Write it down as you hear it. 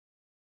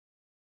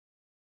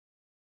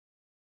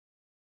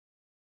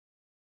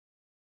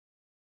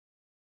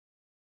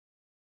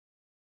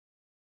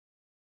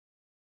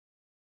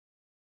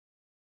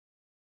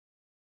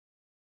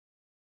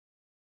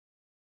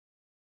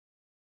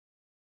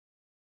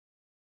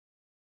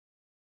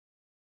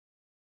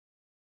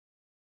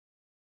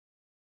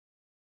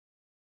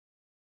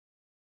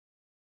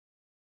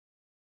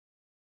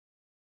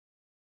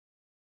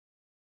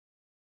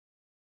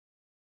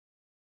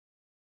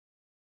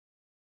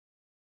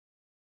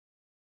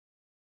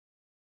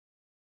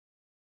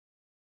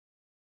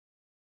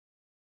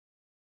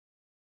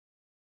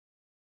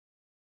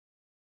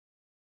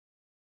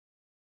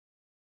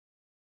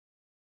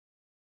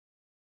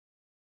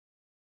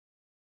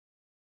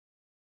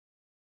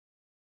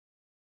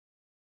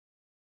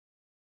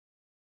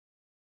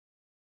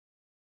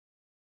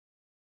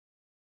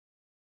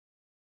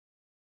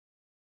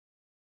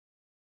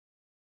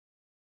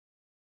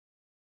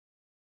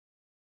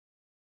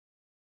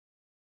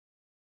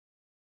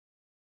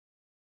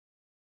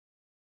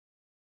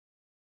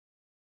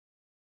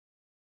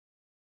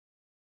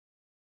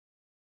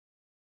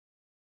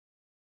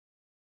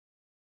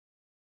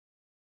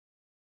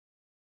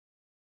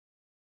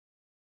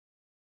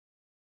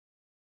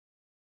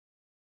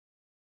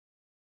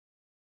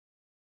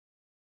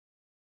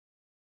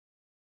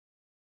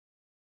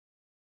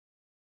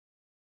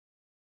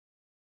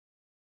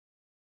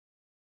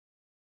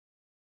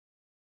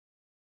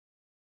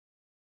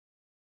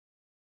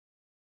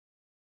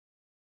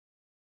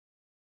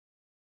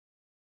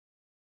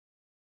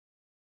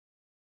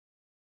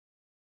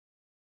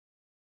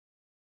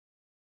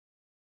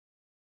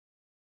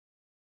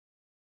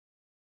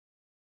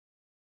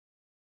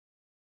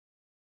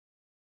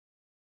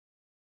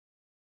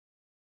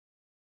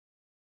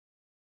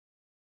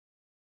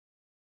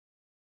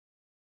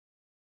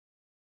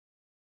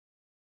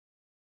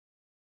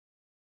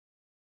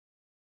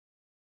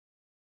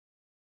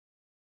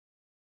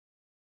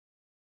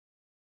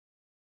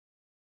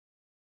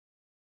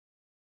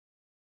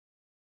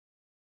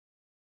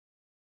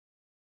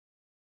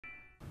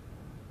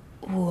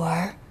吾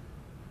儿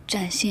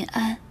展信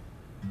安。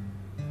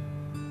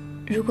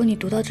如果你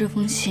读到这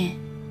封信，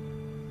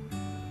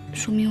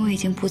说明我已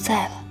经不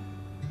在了。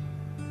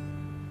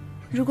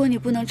如果你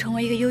不能成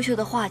为一个优秀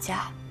的画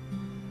家，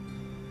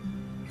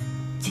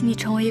请你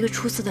成为一个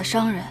出色的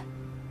商人，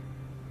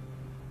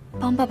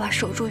帮爸爸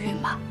守住孕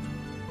妈。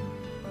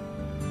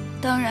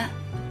当然，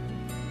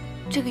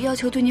这个要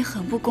求对你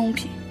很不公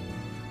平。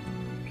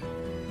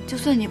就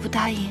算你不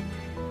答应，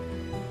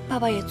爸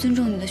爸也尊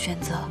重你的选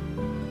择。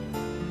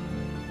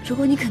如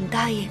果你肯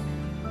答应，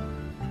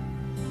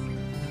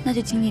那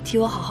就请你替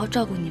我好好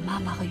照顾你妈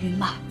妈和孕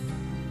妈。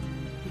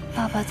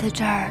爸爸在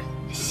这儿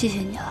谢谢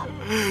你了。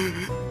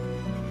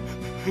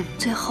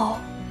最后，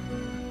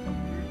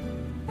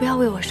不要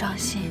为我伤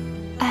心，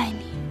爱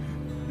你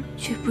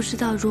却不知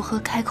道如何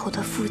开口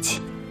的父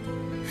亲，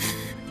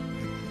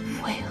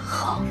魏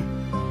恒。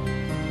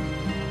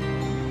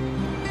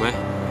喂，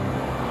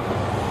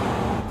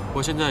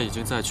我现在已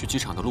经在去机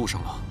场的路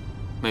上了，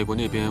美国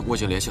那边我已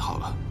经联系好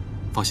了，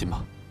放心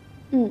吧。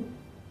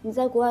你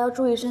在国外要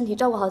注意身体，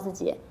照顾好自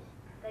己。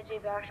在这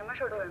边什么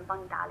事都有人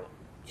帮你打理，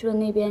去了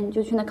那边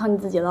就去那靠你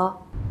自己了。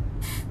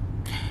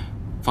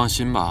放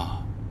心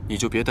吧，你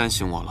就别担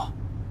心我了，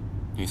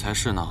你才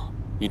是呢，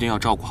一定要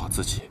照顾好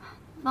自己。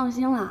放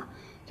心啦，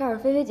这儿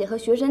菲菲姐和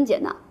学神姐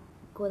呢，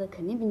过得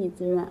肯定比你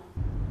滋润。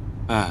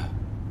哎，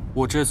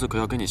我这次可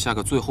要给你下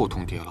个最后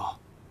通牒了，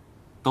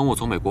等我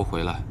从美国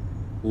回来，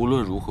无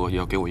论如何也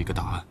要给我一个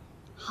答案。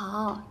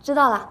好，知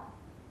道了，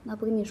那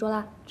不跟你说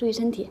了，注意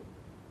身体，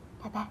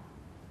拜拜。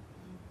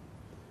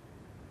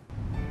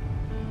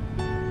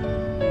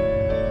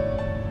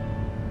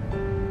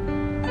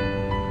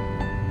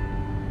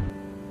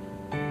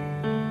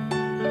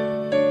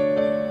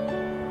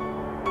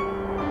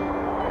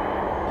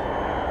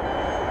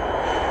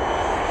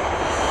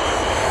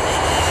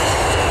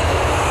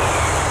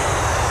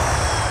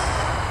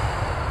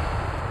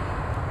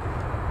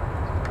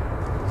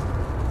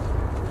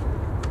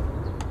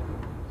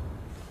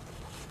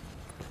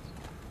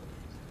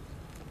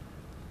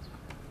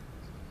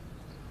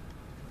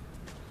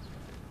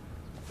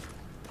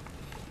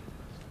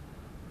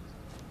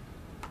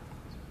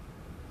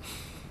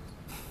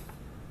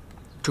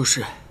周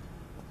氏，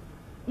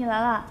你来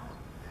了。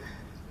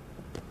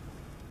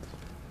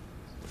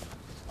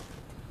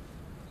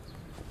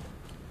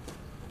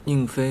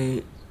宁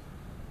飞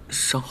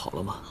伤好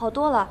了吗？好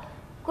多了，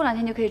过2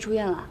天就可以出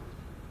院了。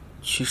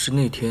其实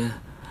那天，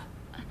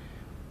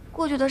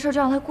过去的事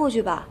就让它过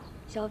去吧。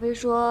小飞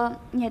说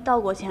你也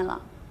道过歉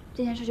了，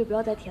这件事就不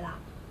要再提了。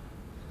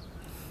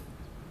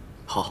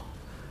好，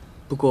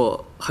不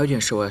过还有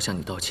件事我要向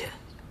你道歉。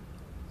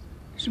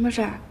什么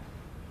事儿？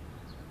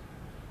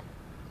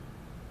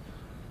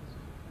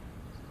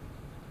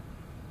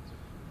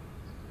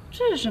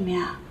这是什么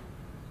呀？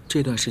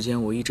这段时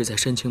间我一直在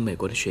申请美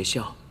国的学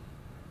校，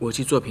我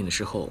寄作品的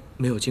时候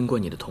没有经过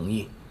你的同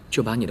意，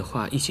就把你的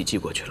画一起寄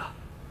过去了。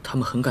他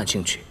们很感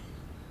兴趣，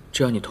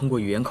只要你通过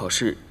语言考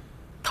试，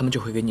他们就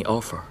会给你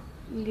offer。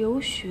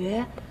留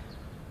学？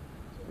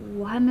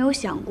我还没有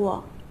想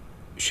过。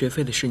学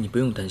费的事你不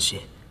用担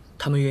心，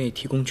他们愿意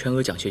提供全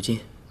额奖学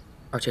金，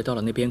而且到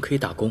了那边可以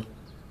打工，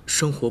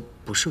生活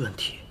不是问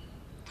题。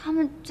他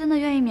们真的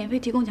愿意免费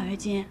提供奖学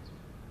金？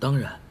当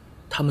然，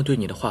他们对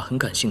你的画很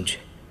感兴趣。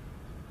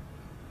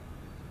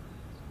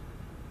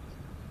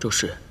周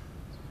氏，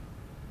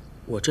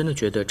我真的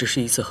觉得这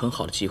是一次很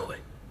好的机会，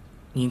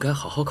你应该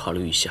好好考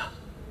虑一下。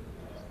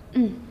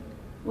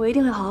我一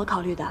定会好好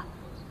考虑的，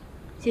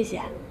谢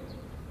谢。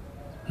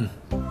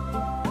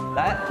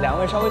来，2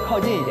位稍微靠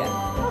近一点，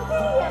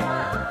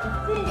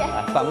近一点，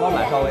来，反光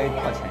板稍微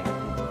靠前一点。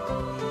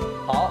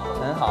好，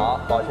很好，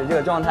保持这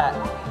个状态。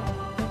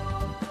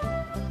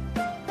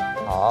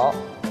好，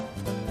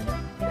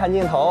看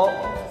镜头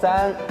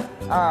，3、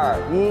2、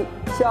1，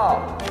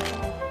笑。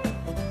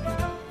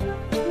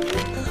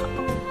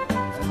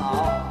很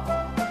好。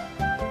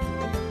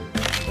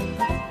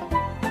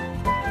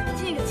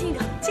亲一个，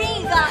亲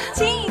一个，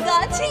亲一个，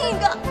亲一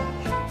个，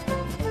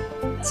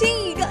亲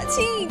一个，亲一个，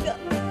亲一个。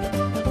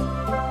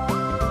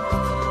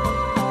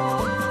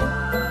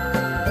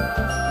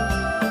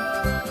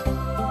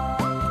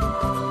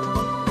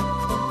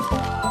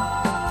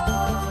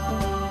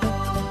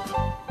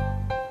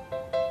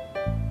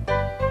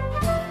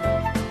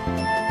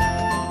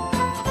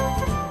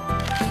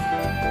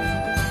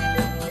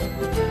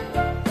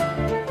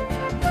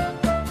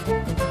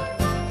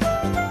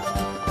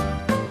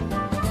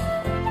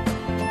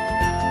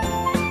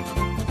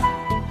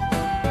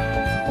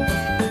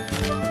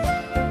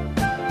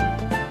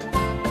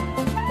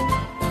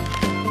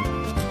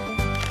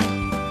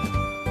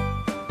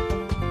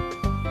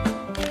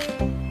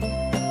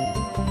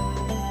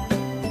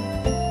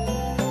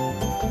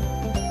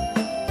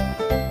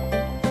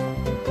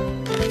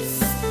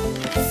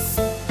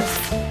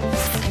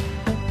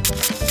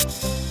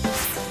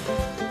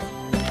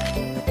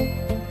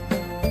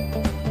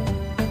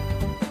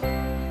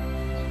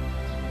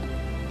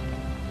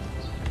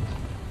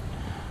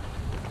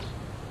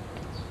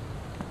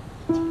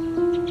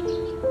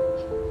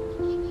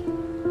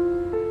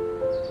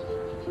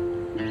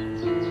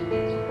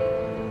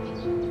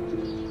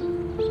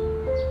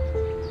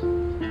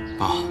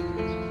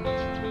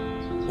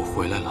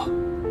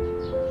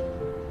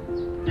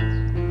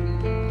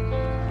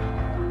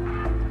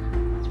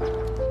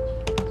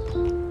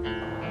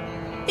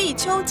毕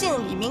秋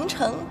静、李明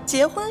成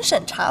结婚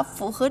审查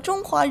符合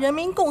中华人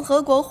民共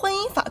和国婚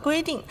姻法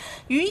规定，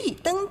予以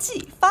登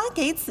记，发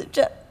给此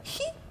证。嘿，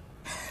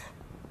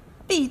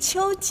毕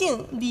秋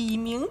静、李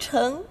明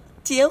成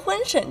结婚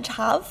审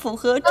查符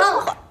合中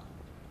华。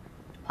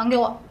还给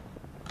我！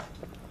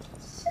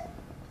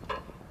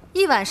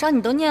一晚上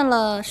你都念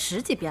了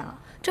10几遍了，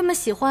这么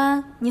喜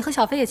欢，你和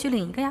小飞也去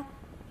领一个呀？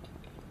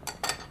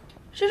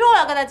谁说我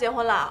要跟他结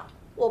婚了？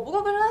我不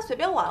过跟着他随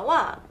便玩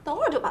玩，等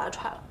会儿就把他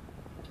踹了。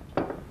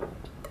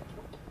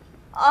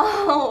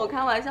我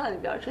开玩笑，你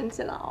不要生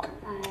气了哦。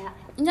哎呀，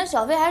人家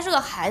小飞还是个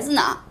孩子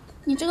呢，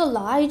你这个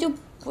老阿姨就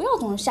不要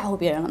总是吓唬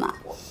别人了嘛。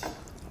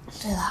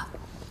对了，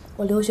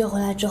我留学回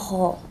来之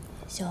后，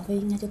小飞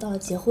应该就到了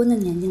结婚的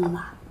年龄了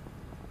吧？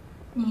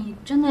你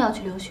真的要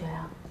去留学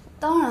呀？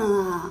当然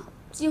啦，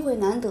机会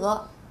难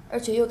得，而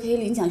且又可以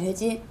领奖学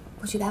金，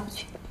不去白不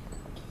去。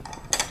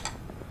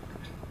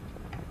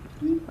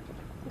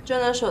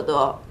真的舍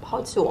得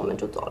抛弃我们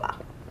就走了？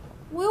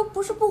我又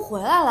不是不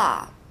回来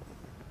啦。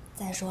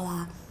再说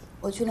了，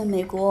我去了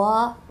美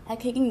国，还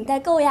可以给你代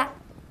购呀。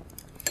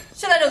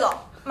现在就走，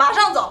马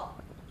上走。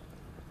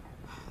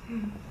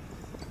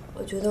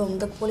我觉得我们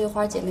的玻璃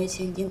花姐妹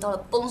情已经到了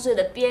崩碎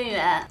的边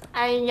缘。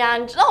哎呀，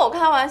你知道我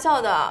开玩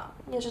笑的，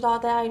你也知道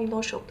大家一定都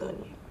舍不得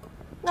你。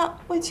那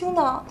卫青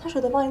呢？他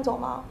舍得放你走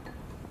吗？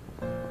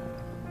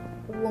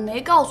我没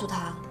告诉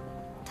他，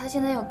他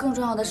现在有更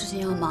重要的事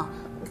情要忙，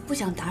我不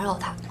想打扰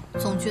他。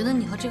总觉得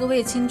你和这个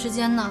卫青之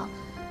间呢，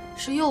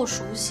是又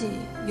熟悉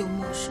又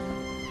陌生。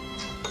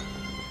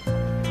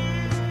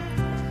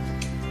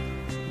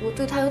我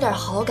对他有点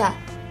好感，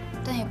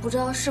但也不知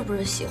道是不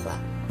是喜欢。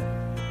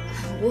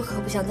我可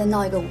不想再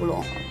闹一个乌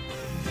龙。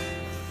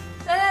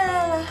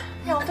来，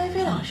让菲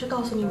菲老师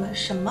告诉你们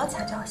什么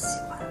才叫喜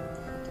欢。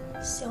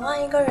喜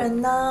欢一个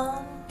人呢，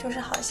就是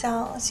好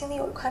像心里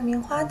有一块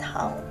棉花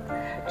糖，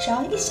只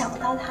要一想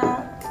到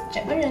他，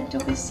整个人就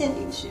会陷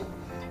进去，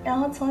然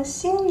后从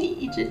心里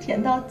一直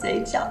甜到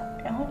嘴角，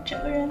然后整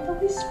个人都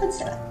会笑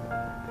起来。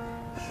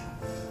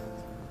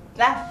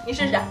来，你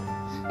试试。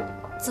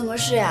怎么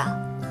试呀？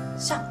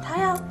想他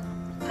呀，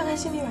看看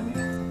心里软不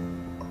软。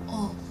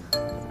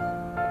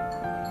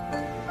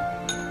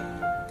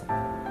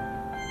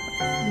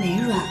没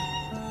软。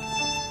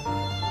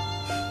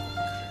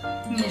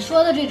你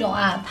说的这种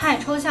啊，太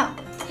抽象。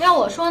要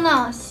我说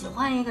呢，喜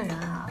欢一个人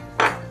啊，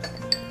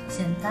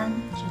简单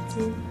直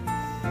接。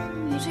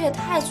你这也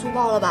太粗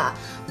暴了吧，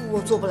我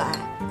做不来。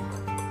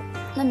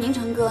那明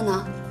成哥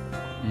呢？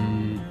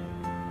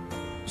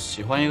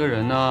喜欢一个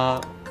人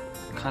呢，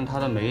看他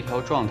的每一条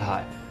状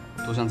态，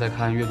都像在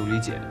看阅读理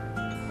解，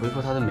回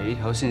复他的每一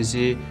条信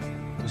息，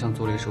都像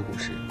做了一首古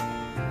诗。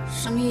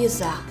什么意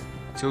思啊？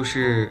就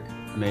是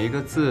每一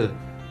个字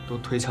都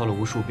推敲了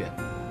无数遍。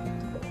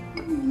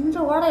你们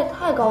这玩的也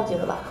太高级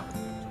了吧，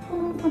不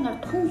能放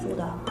点通俗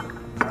的。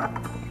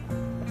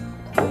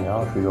你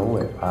要是有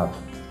尾巴，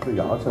就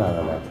摇起来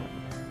了呗。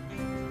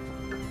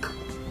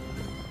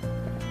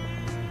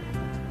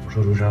我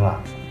说出声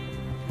了。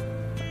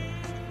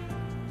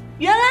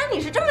原来你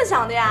是这么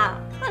想的呀？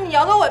那你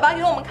摇个尾巴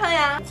给我们看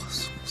呀。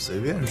随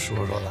便说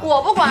说的。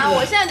我不管，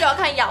我现在就要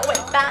看摇尾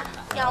巴，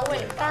摇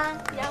尾巴，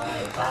摇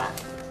尾巴。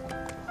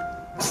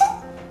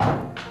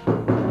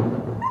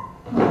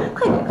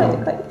快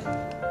点！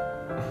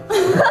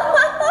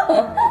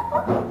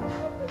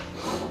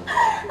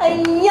哎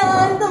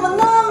呀，你怎么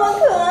那么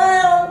可爱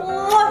啊！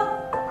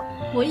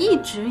我一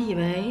直以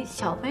为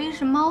小飞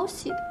是猫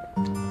系的，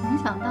没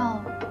想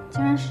到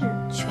竟然是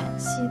犬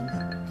系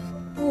的。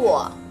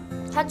不，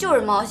他就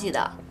是猫系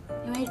的，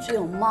因为只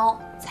有猫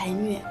才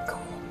虐狗。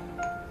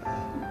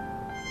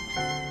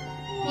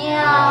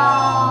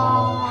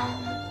喵！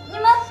你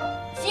们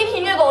集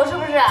体虐狗是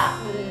不是？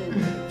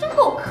真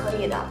够可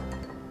以的。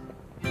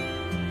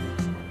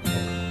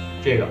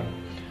这个，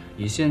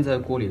以现在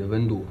锅里的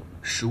温度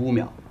，15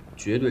秒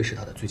绝对是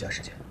它的最佳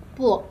时间。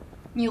不，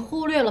你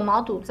忽略了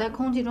毛肚在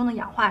空气中的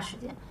氧化时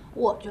间。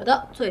我觉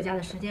得最佳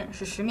的时间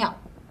是10秒。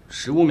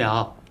15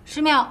秒。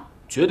10秒。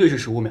绝对是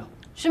15秒。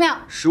10秒。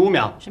15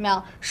秒。10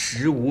秒。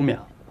15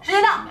秒。时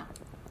间到。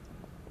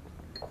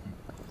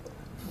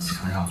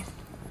尝尝。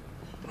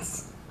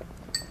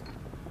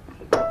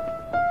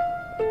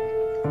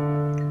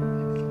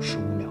15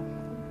秒。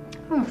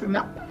10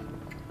秒。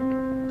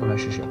都来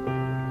试试。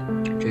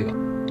这个。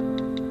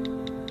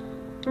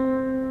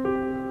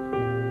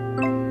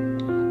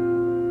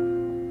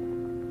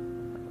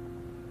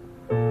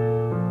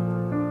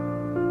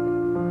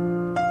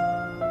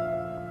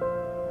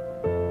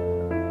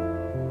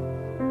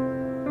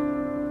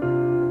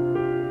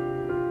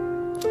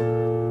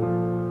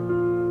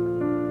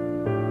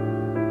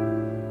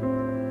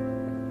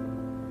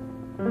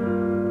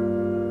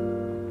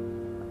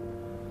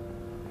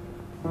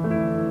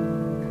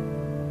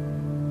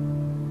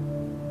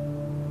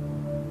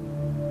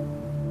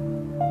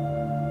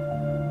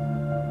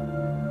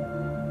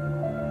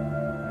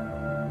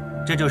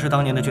这就是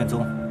当年的卷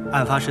宗，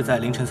案发是在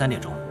凌晨3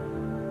点钟。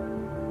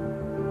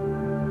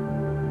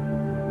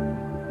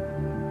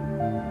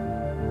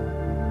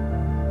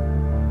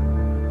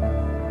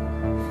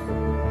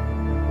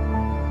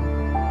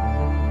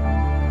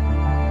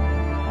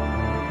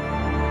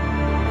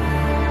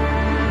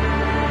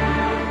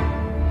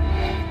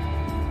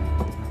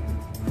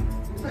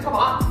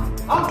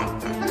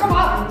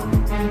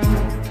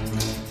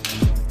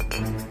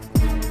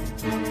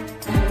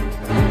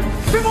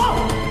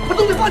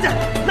放下，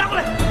拿过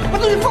来，把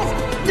东西放下！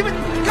你们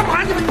干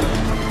嘛？你们！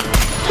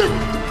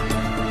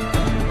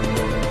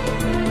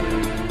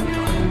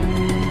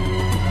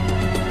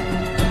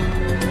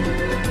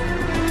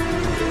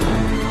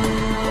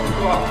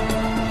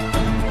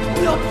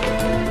不要！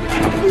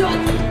不要！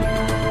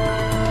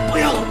不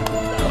要！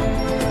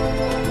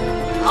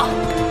啊！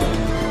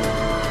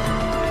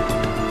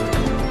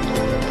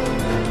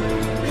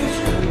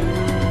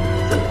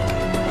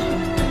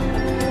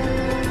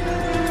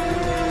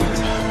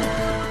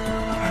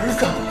儿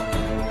子。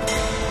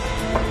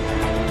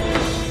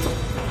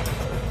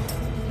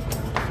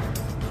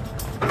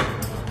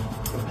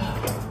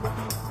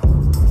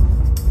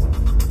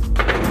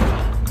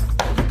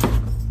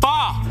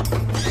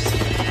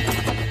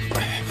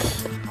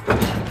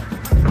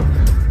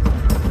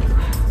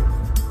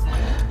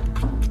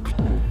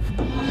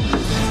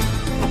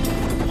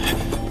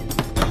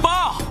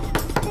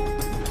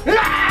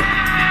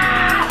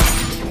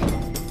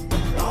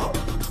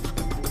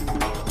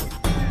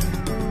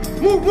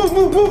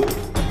move.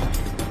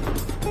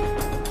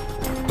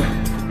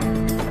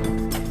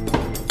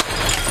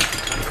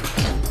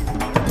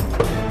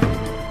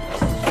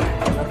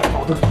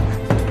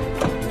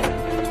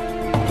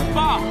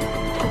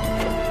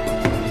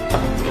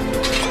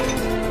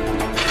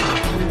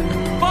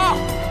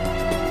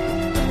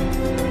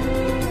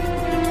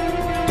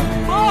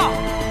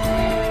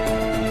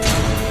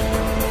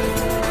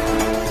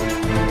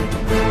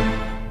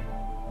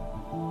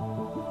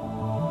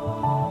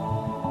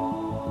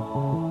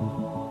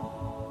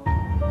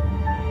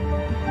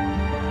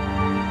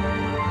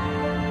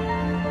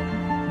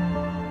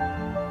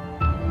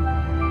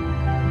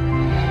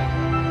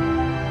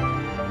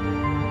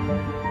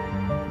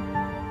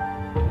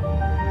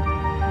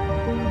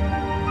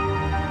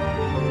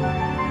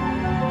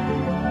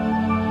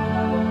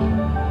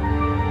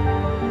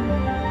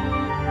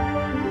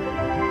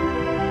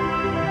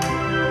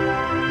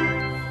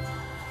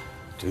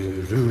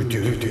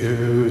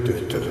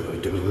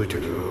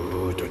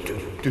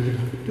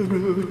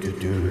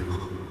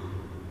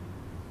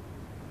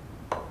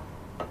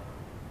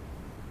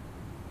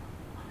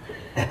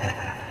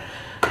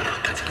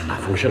 看起来蛮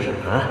丰盛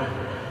的啊，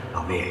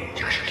老魏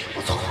这个是挺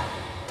不错的，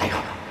加油！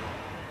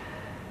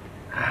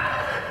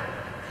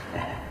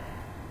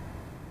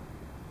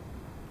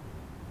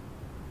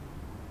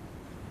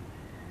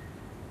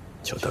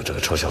就等这个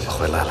臭小子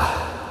回来了，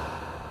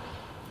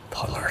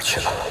跑哪儿去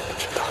了不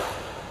知道。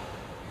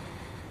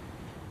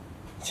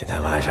今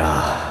天晚上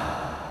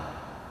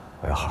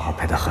我要好好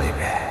陪他喝一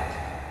杯。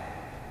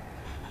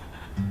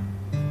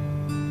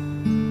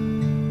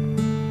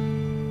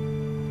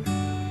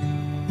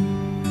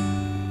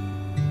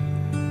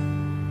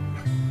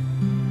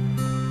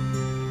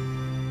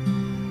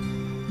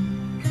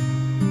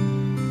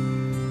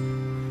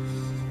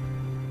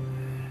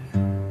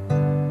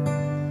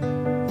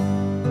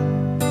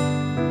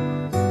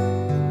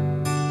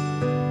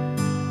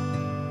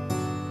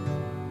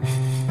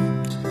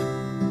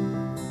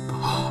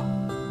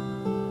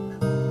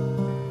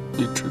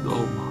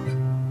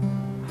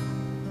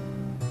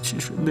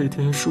那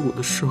天是我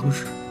的生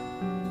日，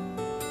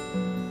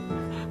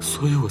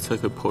所以我才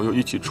跟朋友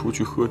一起出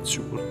去喝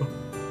酒了。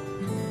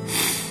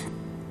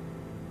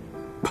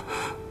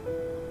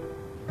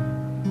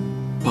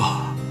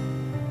爸，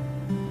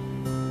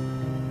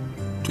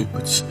对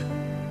不起，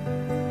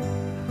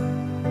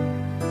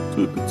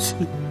对不起，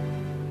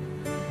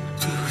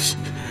对不起。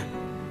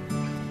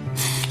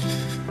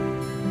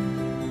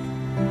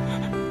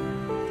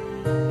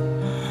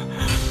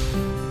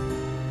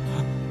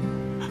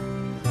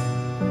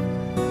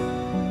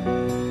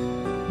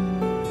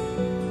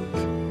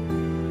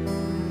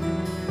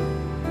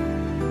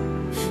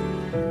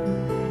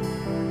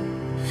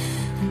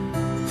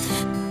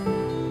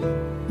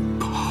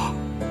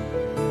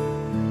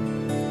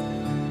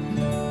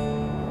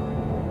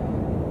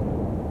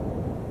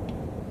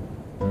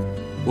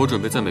我准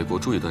备在美国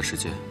住一段时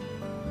间，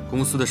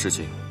公司的事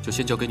情就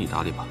先交给你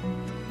打理吧。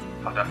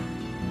好的，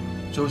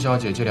周小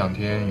姐这2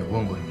天有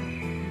问过你，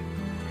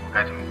我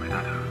该怎么回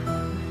答她？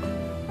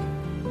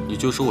你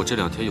就说我这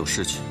2天有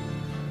事情。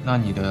那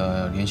你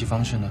的联系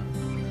方式呢？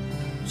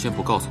先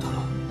不告诉她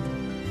了，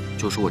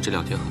就说我这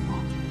2天很忙，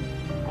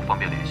不方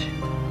便联系。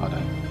好的。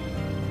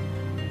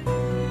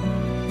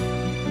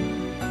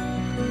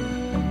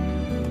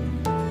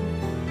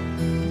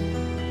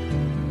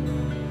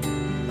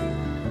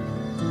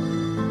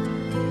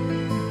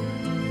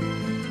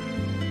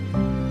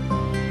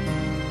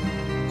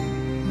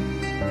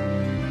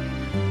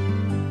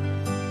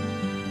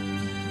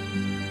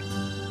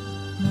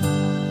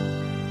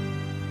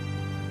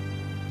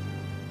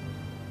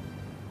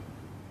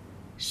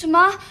什么？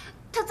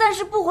他暂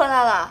时不回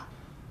来了？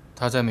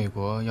他在美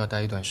国要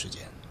待一段时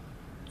间。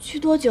去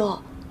多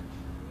久？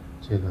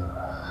这个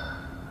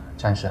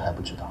暂时还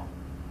不知道。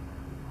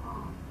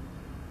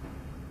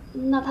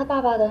那他爸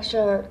爸的事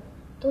儿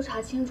都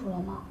查清楚了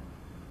吗？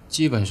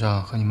基本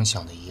上和你们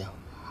想的一样。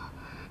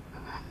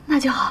那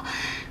就好，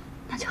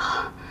那就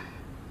好。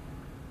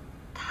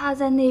他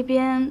在那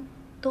边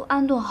都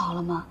安顿好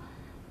了吗？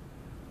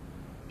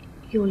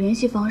有联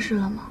系方式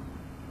了吗？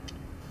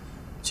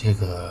这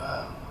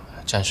个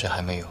暂时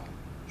还没有，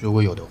如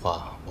果有的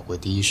话，我会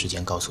第一时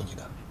间告诉你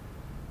的。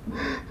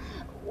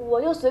我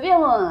就随便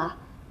问问了。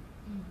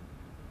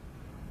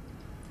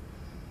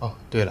哦，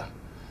对了，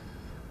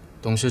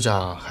董事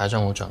长还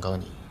让我转告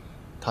你，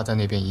他在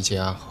那边一切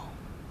安好，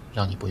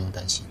让你不用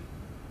担心。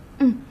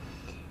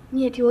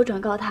你也替我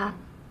转告他，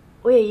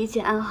我也一切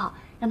安好，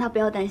让他不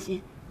要担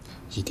心。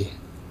一定。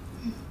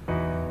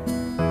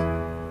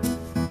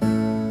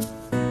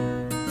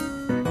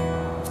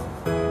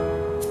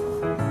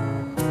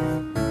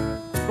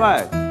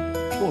在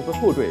动词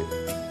后缀，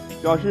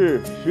表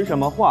示使什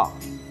么话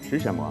使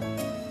什么。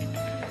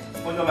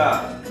同学们，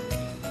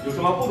有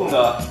什么不懂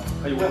的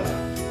可以问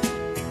我。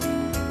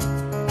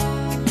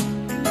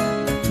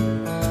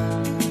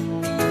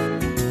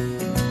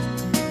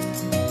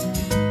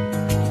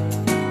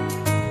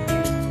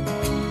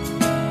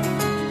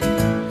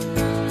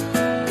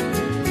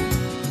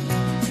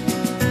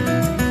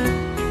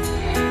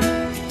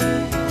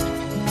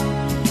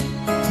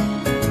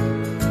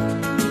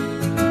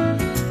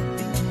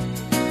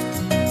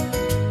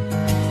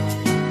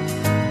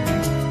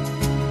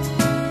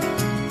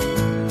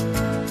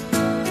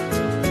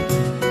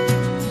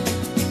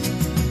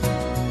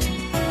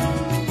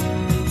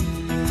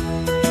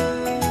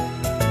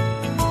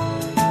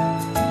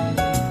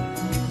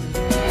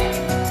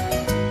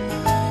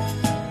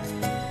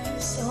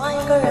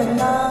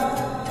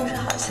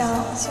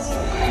心里有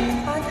块棉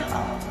花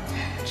糖，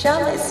只要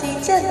每次一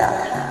见到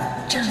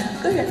它，整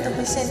个人都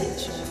会陷进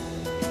去，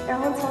然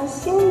后从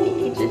心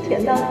里一直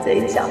甜到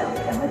嘴角，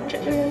然后整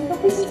个人都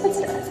会笑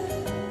起来。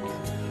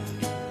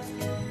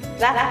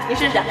来，你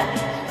试试。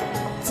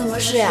怎么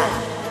试呀？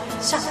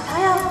想它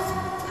呀，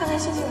看看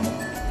心情。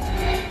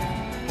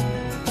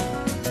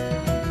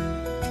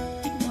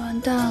完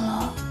蛋了。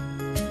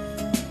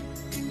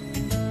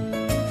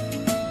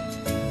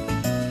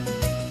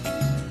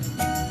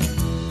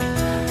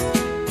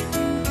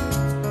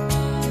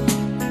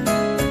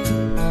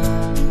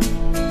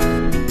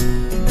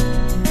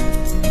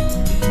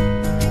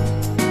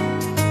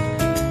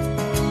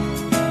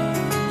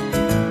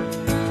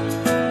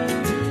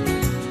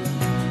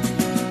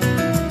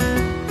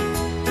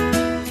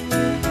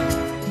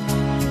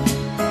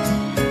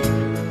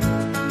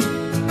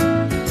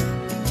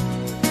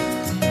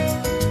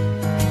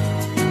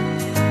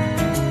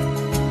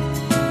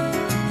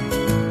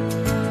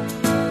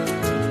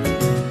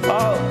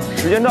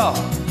时间到，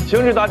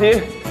停止答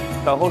题，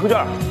等候出卷。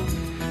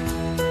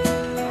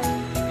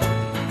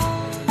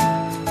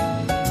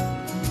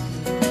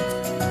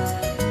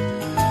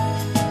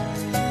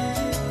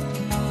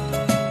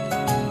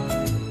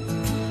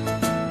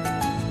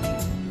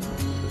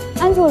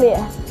安助理，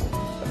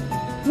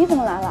你怎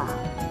么来了？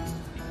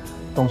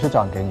董事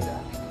长给你的。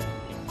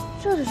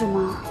这是什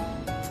么？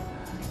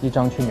一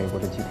张去美国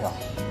的机票。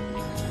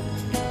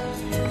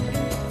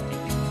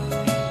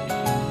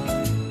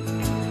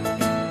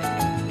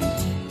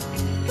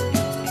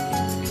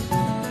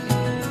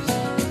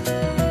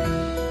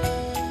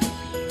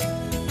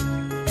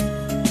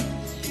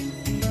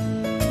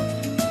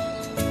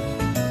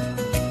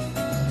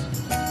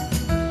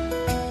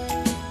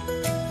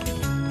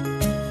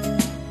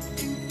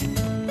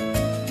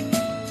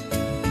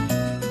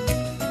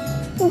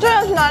你这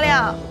要去哪里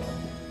啊？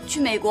去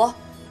美国，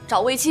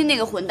找卫青那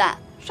个混蛋。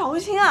找卫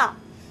青啊？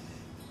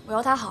我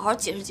要他好好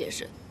解释解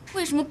释，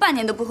为什么半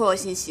年都不回我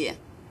信息。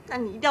那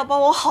你一定要帮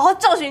我好好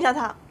教训一下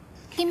他。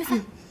给你们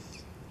饭。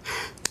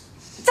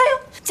加油！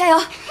加油！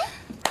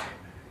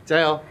加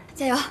油！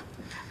加油！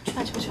去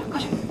吧去吧去吧，快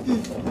去！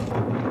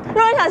路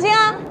上小心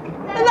啊！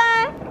拜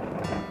拜！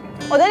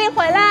我等你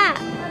回来。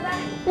拜拜。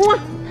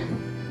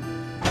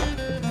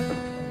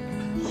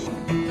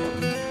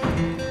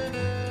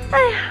哎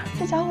呀，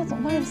这家伙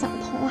总算是想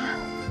通了。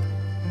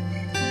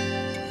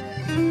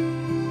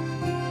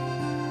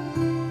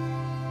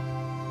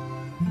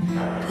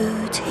不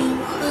听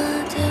话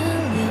的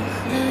刘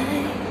海，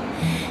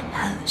好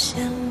像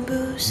不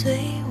随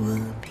我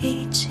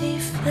脾气，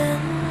反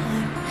而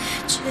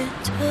却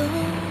都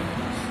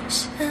像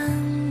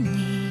你。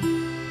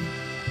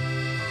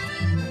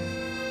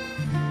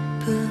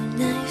不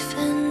耐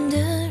烦的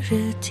热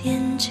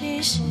天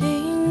气，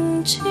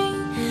心情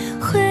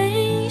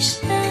会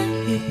下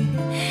雨，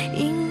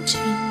阴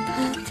晴不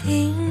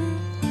定，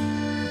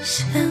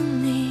想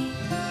你。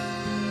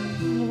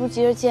你不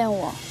急着见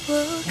我，我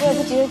也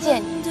不急着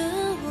见你，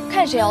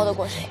看谁熬得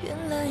过谁。原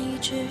来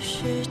只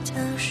是他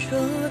说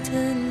的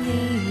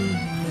你，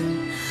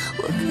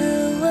我渴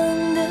望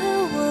的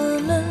我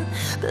们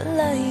本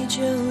来就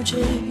只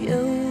有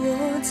我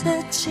自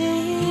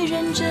己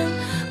认真，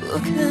我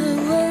渴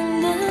望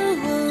的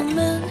我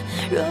们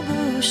若不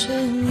是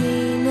你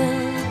那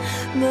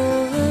么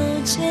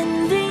坚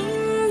定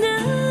的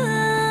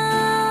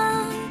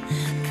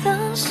告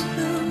诉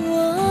我，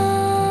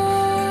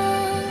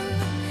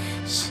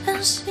相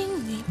信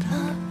你吧。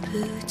不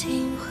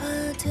听话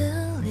的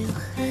刘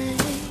海，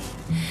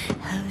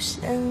好像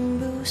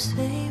不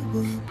随我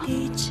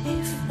脾气，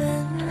反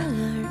而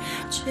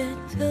却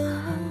都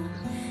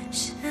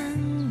像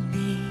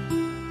你。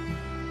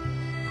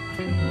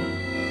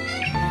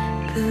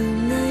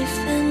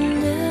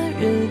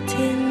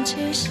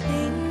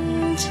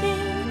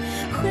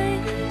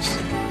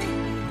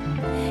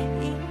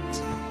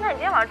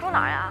上住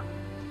哪儿呀？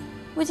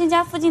卫卿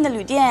家附近的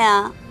旅店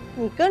呀。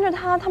你跟着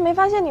他，他没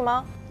发现你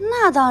吗？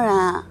那当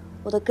然，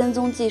我的跟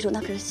踪技术那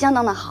可是相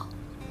当的好。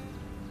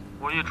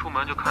我一出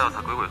门就看到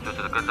他鬼鬼祟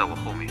祟的跟在我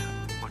后面，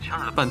我强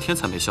忍了半天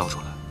才没笑出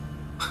来。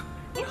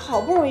你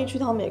好不容易去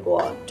趟美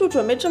国，就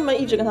准备这么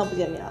一直跟他不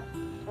见面？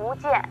不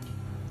见，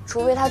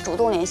除非他主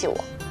动联系我。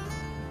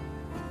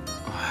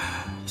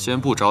唉，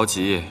先不着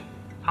急，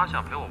他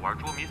想陪我玩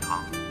捉迷藏，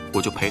我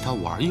就陪他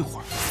玩一会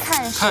儿，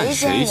看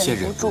谁先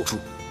忍不住。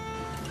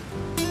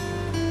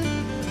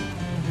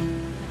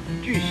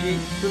据悉，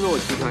斯诺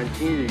集团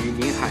今日于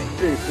宁海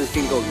正式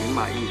并购云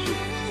马艺术，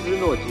斯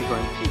诺集团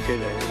继承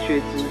人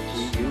薛之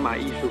及云马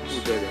艺术负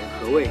责人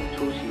何卫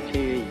出席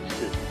签约仪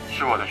式。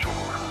是我的疏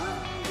忽了，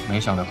没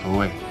想到何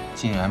卫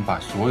竟然把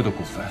所有的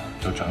股份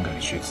都转给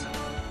了薛子。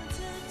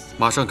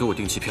马上给我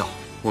订机票，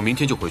我明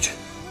天就回去。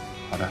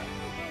好的。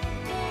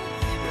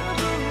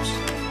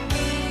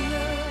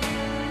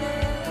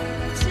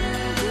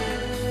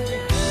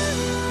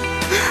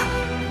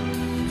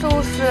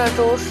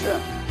周氏，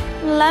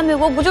你来美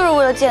国不就是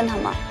为了见他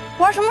吗？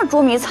玩什么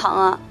捉迷藏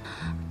啊？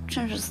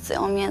真是死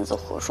要面子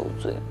活受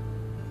罪。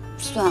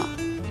算了，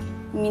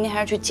我明天还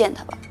是去见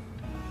他吧。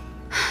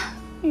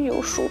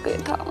又输给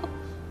他了。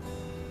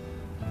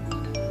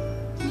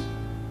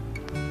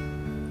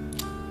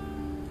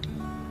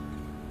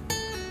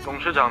董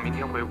事长明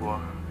天回国，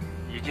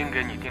已经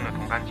给你订了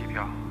同班机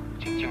票，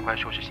请尽快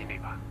收拾行李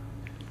吧。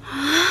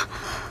啊？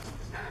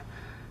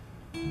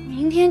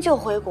明天就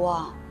回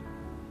国？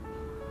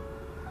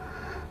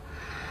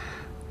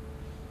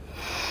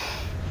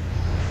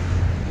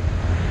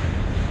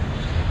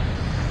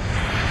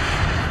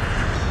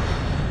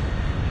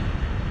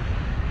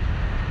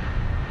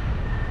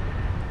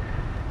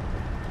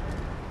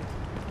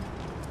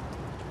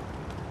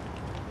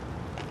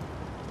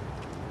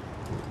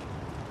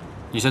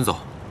你先走。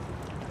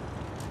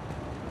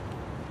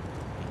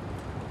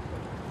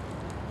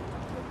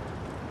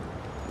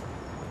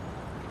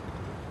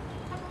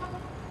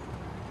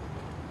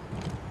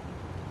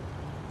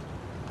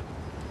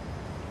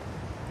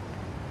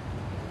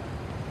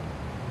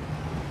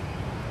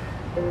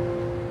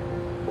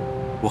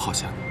我好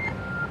想你。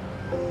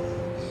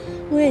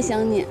我也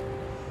想你。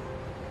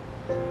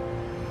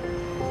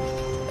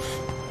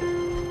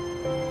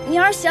你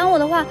要是想我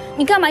的话，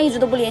你干嘛一直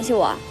都不联系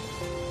我啊？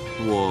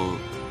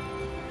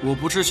我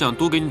不是想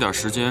多给你点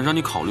时间，让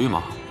你考虑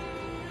吗？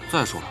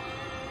再说了，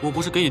我不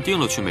是给你订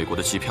了去美国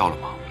的机票了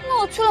吗？那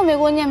我去了美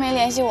国，你也没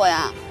联系我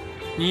呀？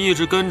你一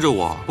直跟着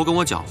我，不跟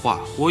我讲话，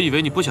我以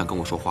为你不想跟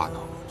我说话呢。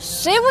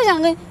谁不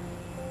想跟？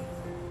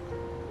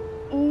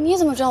你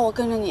怎么知道我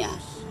跟着你？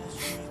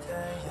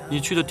你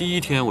去的第一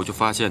天我就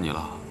发现你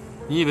了，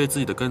你以为自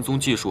己的跟踪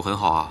技术很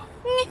好啊？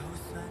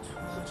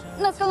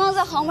那刚刚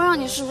在航班上，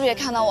你是不是也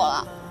看到我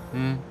了？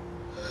嗯。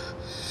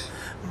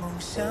梦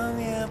想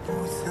也不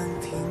曾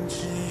停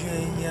止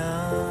鸳鸯，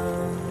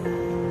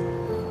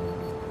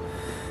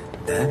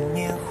难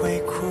免会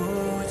哭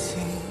泣，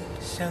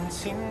像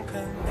倾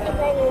盆大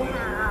雨。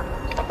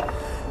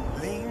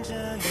淋着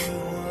雨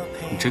我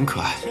陪你真可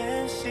爱。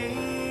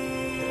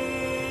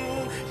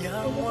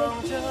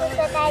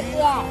再见。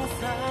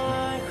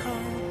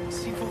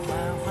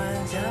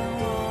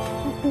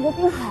你的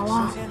病好了？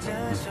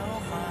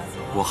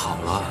我好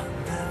了。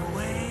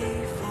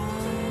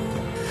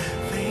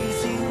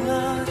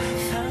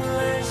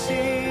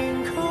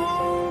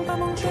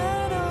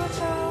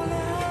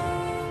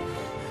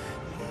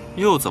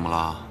又怎么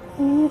了？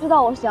你明明知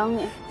道我想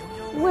你，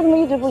你为什么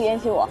一直不联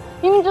系我？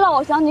明明知道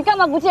我想你，干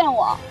嘛不见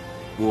我？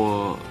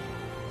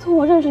从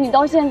我认识你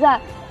到现在，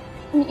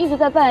你一直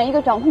在扮演一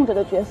个掌控者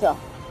的角色，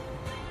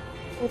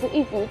我的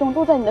一举一动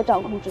都在你的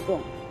掌控之中。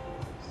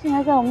现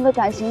在在我们的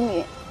感情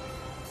里，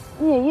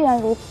你也依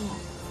然如此。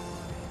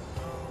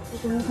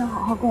如果你想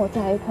好好跟我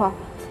在一块儿，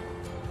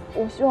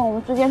我希望我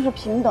们之间是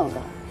平等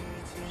的，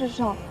至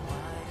少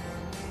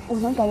我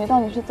能感觉到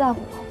你是在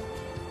乎我。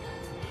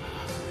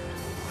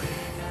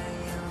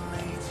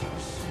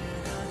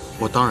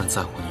我当然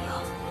在乎你啊，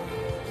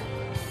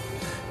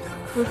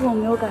可是我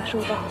没有感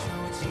受到。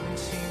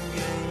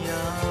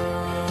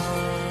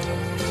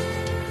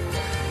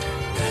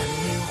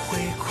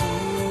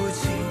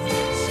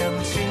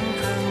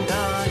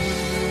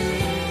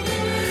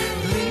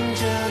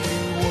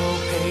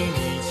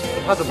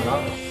他怎么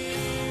了？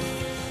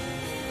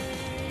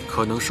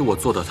可能是我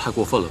做的太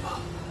过分了吧。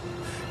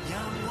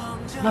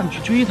那你去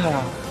追他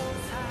呀。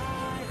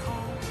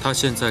他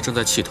现在正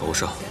在气头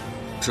上，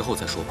之后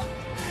再说吧。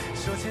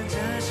手牵着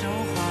手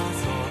化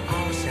作翱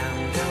翔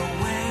的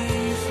微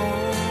风，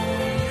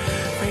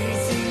飞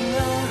进了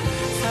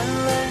灿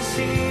烂星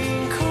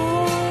空，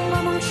把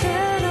梦全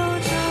都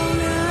照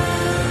亮。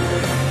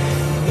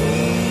你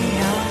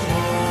让我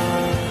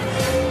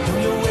拥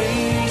有微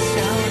笑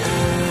的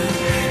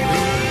力量。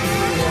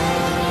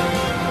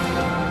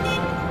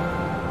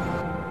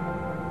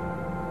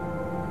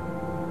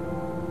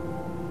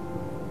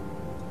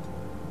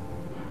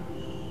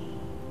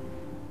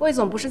魏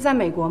总不是在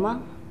美国吗？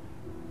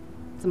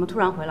怎么突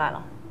然回来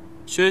了？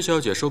薛小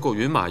姐收购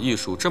云马艺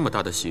术这么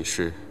大的喜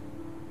事，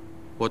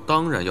我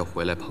当然要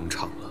回来捧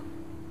场了。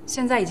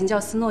现在已经叫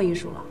斯诺艺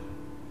术了。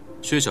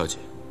薛小姐，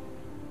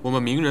我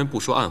们明人不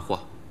说暗话，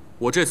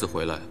我这次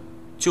回来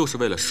就是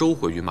为了收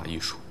回云马艺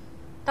术。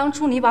当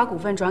初你把股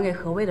份转给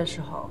何卫的时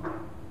候，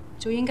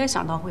就应该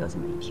想到会有这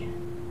么一天。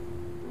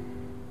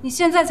你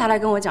现在才来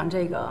跟我讲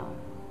这个，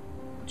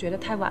不觉得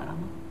太晚了吗？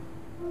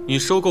你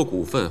收购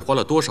股份花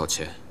了多少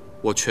钱，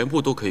我全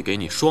部都可以给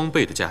你双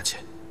倍的价钱。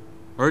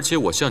而且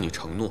我向你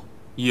承诺，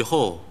以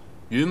后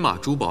云马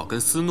珠宝跟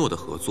斯诺的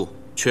合作，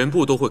全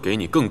部都会给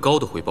你更高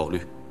的回报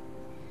率。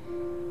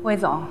魏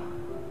总，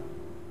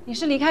你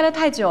是离开了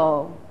太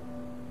久，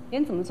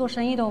连怎么做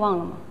生意都忘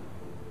了吗？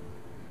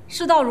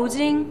事到如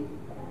今，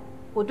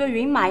我对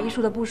云马艺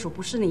术的部署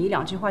不是你一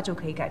两句话就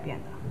可以改变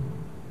的。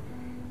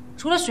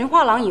除了寻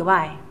画廊以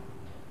外，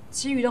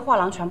其余的画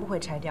廊全部会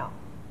拆掉，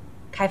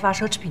开发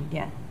奢侈品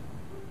店。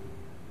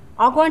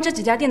而光这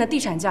几家店的地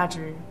产价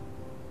值，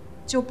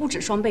就不止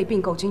双倍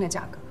并购金的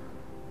价格。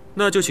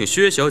那就请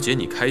薛小姐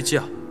你开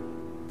价，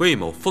魏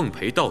某奉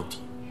陪到底。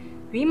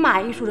云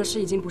马艺术的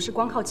事已经不是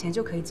光靠钱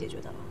就可以解决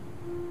的了。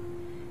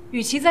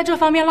与其在这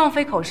方面浪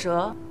费口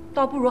舌，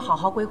倒不如好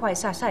好规划一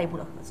下下一步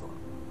的合作。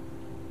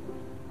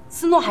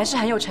斯诺还是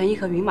很有诚意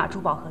和云马珠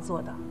宝合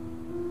作的，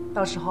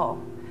到时候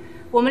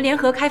我们联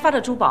合开发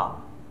的珠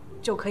宝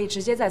就可以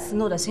直接在斯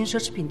诺的新奢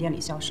侈品店里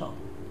销售。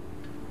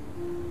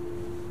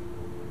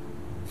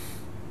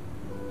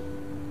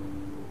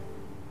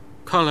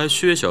看来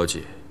薛小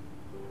姐，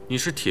你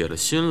是铁了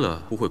心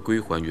了，不会归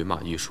还云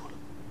马艺术了。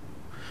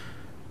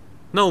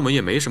那我们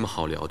也没什么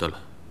好聊的了。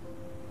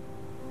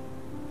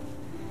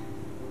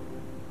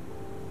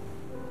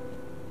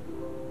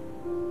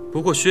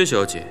不过薛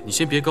小姐，你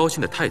先别高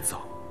兴得太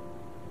早，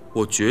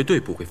我绝对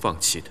不会放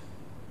弃的。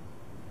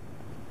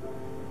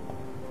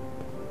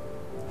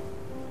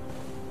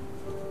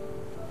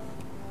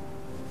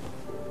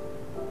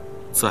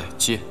再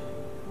见。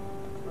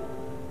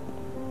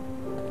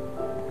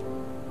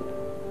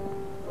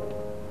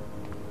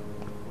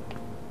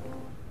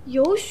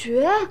游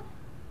学？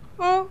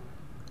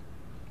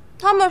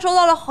他们收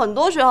到了很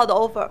多学校的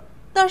offer，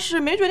 但是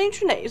没决定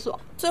去哪一所，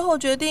最后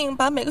决定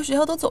把每个学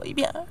校都走一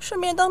遍，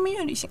顺便当蜜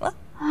月旅行了。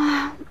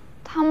唉，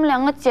他们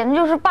两个简直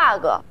就是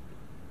bug。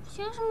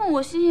凭什么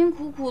我辛辛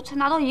苦苦才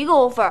拿到一个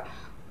offer，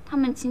 他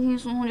们轻轻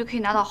松松就可以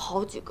拿到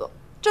好几个？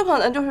这可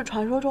能就是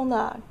传说中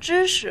的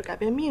知识改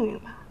变命运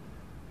吧。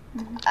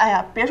哎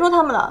呀，别说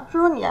他们了，说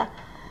说你，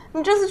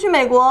你这次去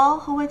美国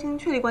和卫青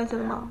确立关系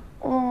了吗？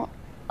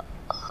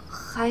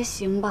还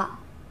行吧。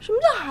什么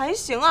叫还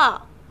行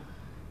啊？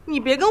你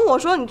别跟我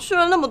说你去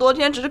了那么多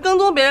天，只是跟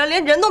踪别人，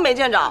连人都没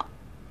见着。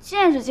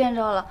见是见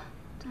着了，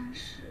但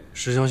是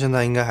师兄现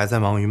在应该还在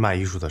忙云马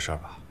艺术的事儿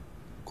吧？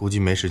估计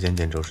没时间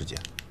见周世杰。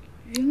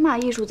云马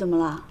艺术怎么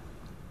了？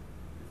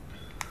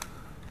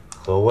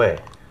何卫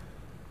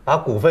把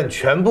股份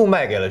全部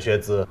卖给了薛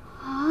资。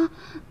啊，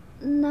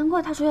难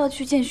怪他说要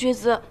去见薛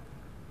资。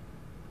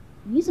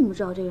你怎么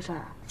知道这个事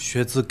儿？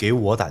薛资给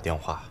我打电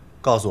话，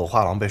告诉我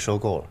画廊被收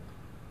购了。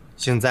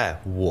现在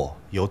我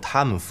由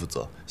他们负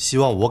责，希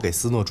望我给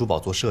斯诺珠宝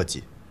做设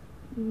计。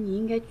你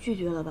应该拒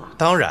绝了吧？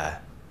当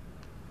然，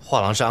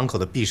画廊是安可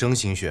的毕生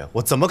心血，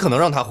我怎么可能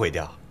让他毁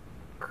掉？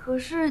可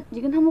是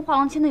你跟他们画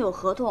廊签的有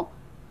合同，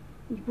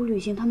你不履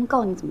行，他们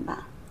告你怎么办？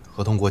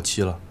合同过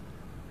期了。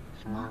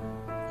什么？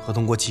合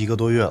同过期1个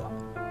多月了，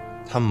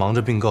他们忙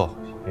着并购，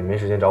也没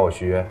时间找我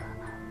续约，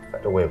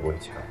反正我也不会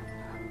签。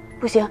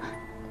不行，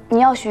你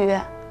要续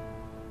约。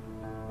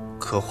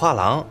可画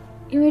廊，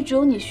因为只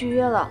有你续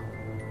约了，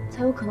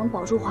才有可能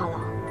保住画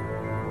廊。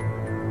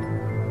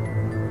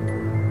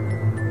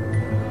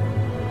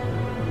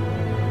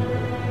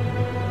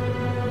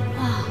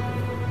啊，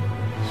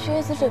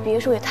薛资这别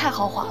墅也太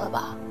豪华了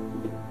吧！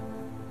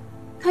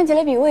看起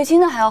来比卫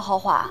青的还要豪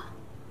华。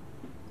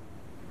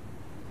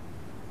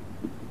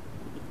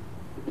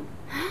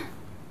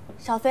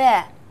小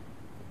飞，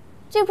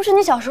这不是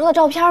你小时候的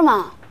照片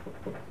吗？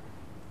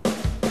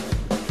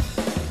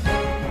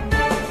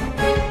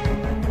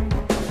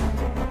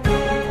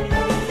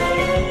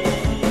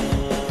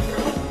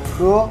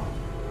哥，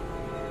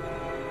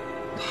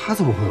他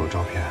怎么会有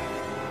照片？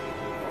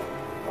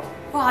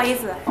不好意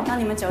思，让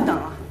你们久等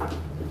了。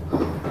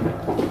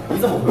你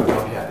怎么会有照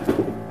片？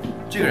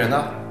这个人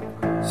呢？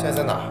现在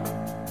在哪儿？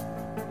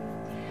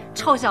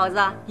臭小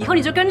子，以后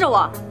你就跟着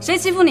我，谁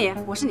欺负你，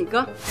我是你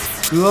哥。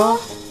哥。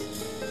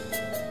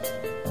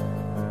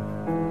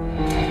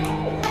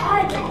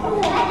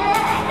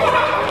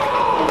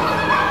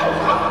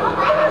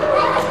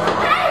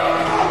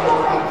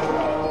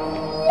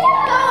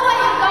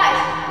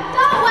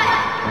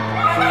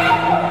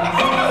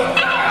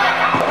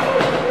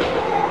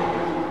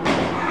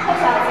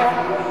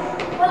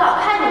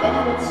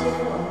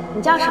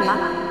你叫什么？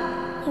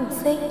宁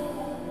飞。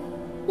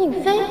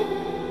宁飞，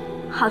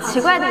好奇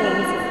怪的名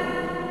字。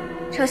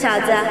臭小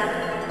子，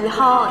以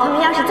后他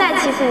们要是再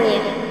欺负你，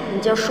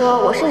你就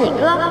说我是你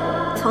哥。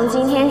从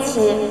今天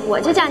起，我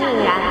就叫宁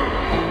然。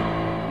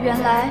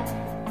原来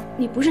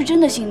你不是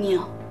真的姓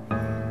宁。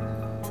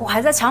我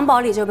还在襁褓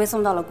里就被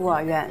送到了孤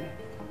儿院，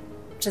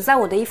只在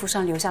我的衣服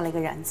上留下了一个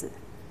然字。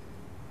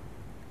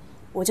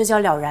我就叫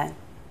了然。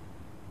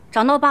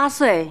长到8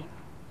岁，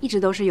一直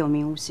都是有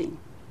名无姓，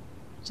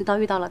直到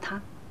遇到了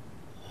他。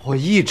我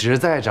一直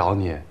在找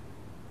你，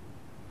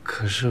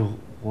可是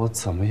我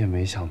怎么也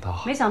没想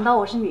到，没想到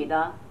我是女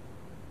的，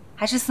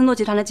还是斯诺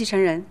集团的继承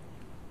人。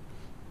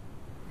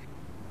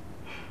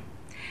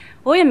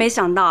我也没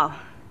想到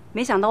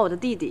我的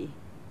弟弟，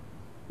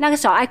那个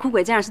小爱哭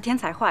鬼竟然是天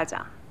才画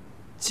家。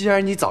既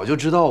然你早就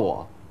知道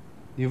我，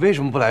你为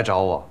什么不来找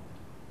我？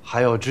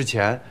还有之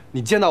前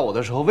你见到我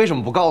的时候为什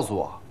么不告诉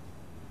我？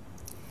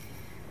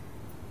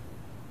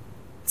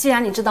既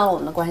然你知道了我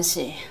们的关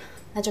系，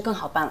那就更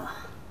好办了。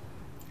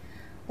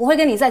我会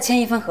跟你再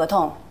签一份合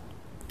同，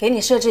给你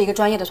设置一个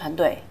专业的团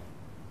队。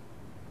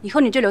以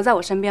后你就留在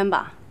我身边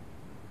吧，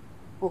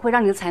我会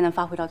让你的才能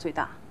发挥到最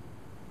大。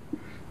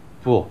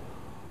不，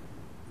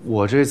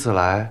我这次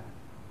来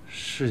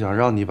是想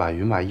让你把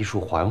云马艺术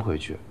还回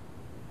去。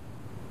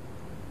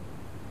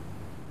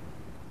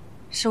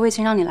是卫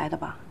青让你来的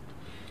吧？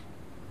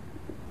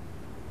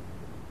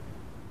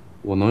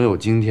我能有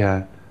今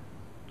天，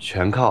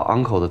全靠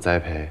uncle 的栽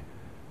培。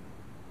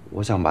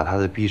我想把他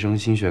的毕生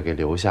心血给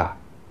留下，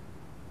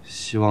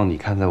希望你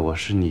看在我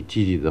是你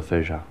弟弟的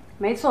份上。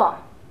没错，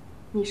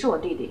你是我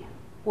弟弟，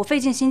我费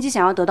尽心机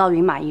想要得到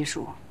云马艺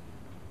术，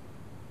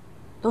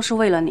都是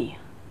为了你。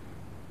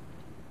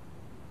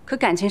可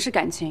感情是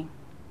感情，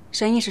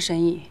生意是生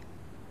意，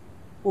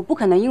我不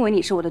可能因为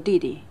你是我的弟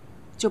弟，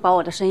就把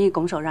我的生意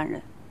拱手让人。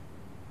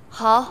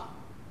好，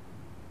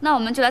那我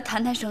们就来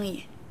谈谈生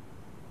意。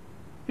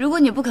如果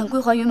你不肯归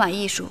还云马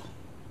艺术，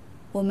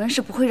我们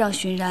是不会让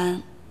寻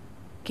然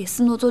给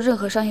斯诺做任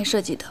何商业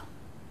设计的。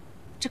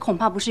这恐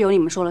怕不是由你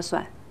们说了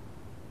算。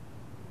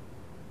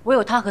我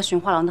有他和寻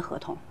画廊的合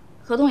同，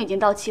合同已经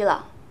到期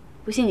了，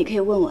不信你可以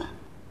问问。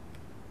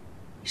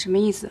什么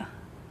意思？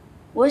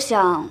我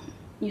想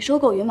你收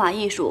购云马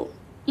艺术，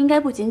应该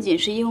不仅仅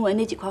是因为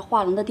那几块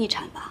画廊的地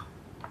产吧，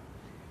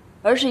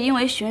而是因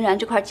为寻然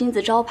这块金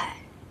字招牌，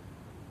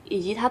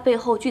以及它背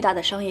后巨大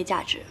的商业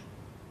价值。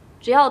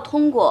只要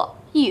通过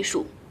艺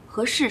术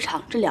和市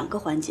场这2个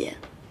环节，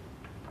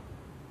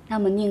那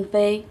么宁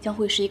飞将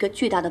会是一个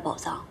巨大的宝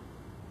藏，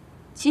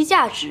其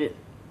价值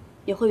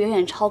也会远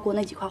远超过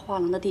那几块画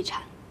廊的地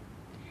产。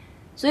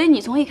所以你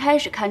从一开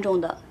始看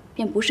中的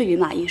便不是云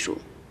马艺术，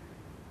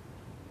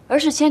而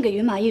是签给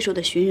云马艺术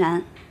的寻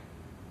然，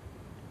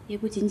也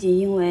不仅仅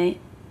因为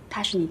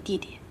他是你弟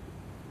弟。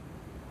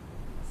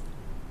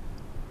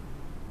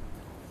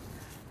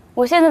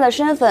我现在的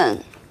身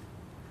份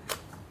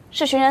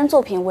是寻然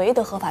作品唯一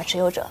的合法持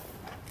有者，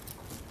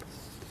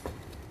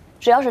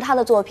只要是他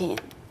的作品，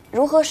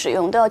如何使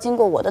用都要经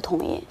过我的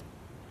同意，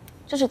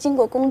这是经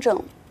过公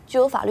证、具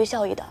有法律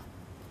效益的。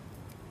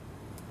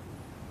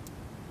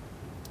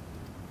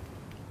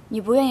你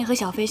不愿意和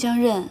小飞相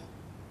认，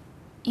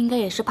应该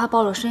也是怕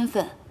暴露身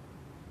份。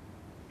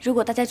如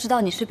果大家知道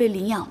你是被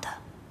领养的，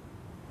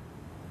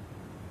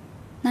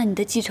那你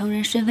的继承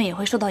人身份也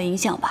会受到影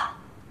响吧？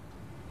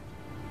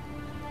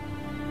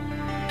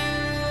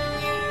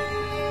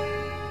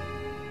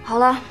好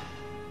了，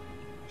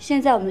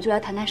现在我们就来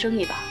谈谈生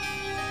意吧。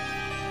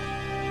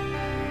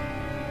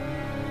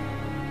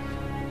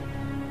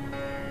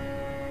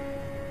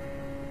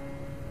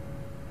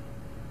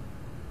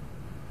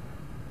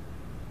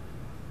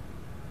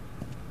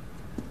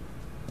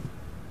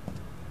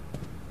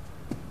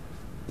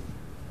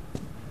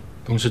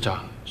董事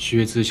长徐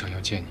月姿想要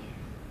见你。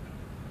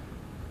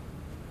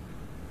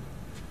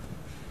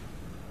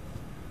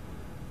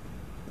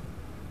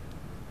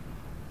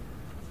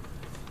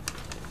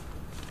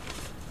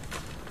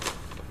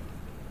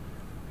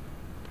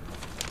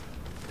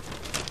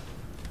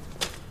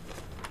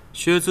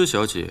薛姿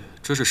小姐，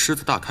这是狮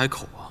子大开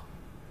口啊！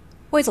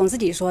魏总自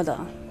己说的，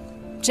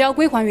只要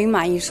归还云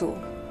马艺术，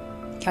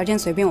条件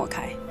随便我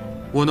开。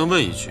我能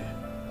问一句，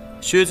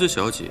薛姿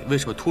小姐为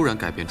什么突然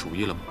改变主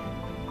意了吗？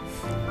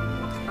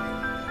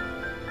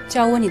就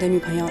要问你的女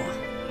朋友了。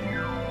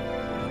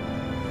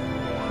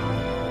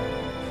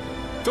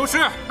周氏。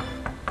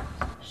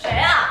谁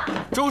啊？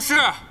周氏。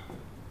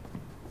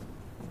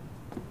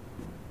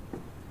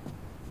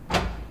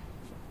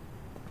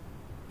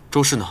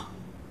周氏呢？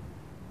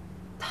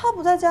他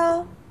不在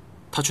家。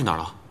他去哪儿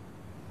了？